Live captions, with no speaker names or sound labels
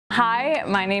Hi,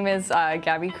 my name is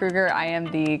Gabby Kruger. I am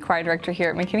the choir director here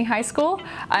at McKinney High School,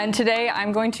 and today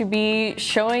I'm going to be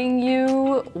showing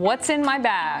you what's in my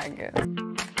bag.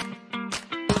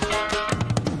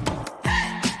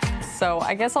 So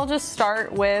I guess I'll just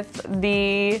start with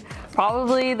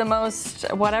probably the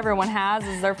most, what everyone has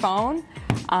is their phone.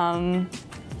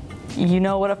 You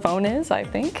know what a phone is, I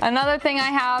think. Another thing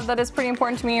I have that is pretty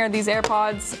important to me are these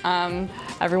AirPods.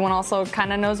 Everyone also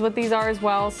kind of knows what these are as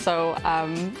well, so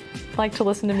I like to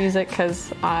listen to music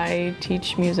because I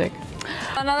teach music.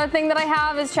 Another thing that I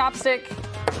have is chapstick.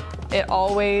 It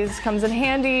always comes in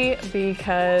handy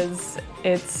because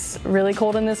it's really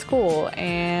cold in this school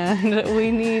and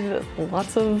we need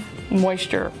lots of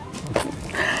moisture.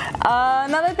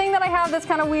 Another thing that I have that's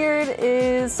kind of weird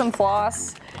is some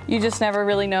floss. You just never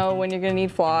really know when you're gonna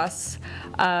need floss.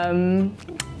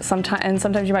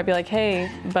 Sometimes you might be like, hey,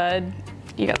 bud,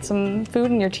 you got some food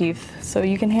in your teeth, so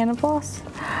you can hand and floss.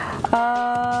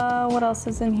 What else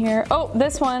is in here? Oh,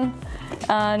 this one,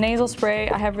 nasal spray.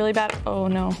 I have really bad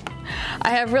allergies,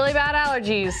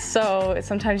 so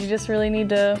sometimes you just really need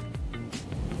to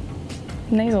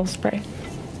nasal spray.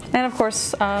 And of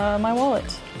course, my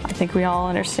wallet. I think we all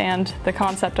understand the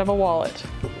concept of a wallet.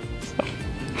 So.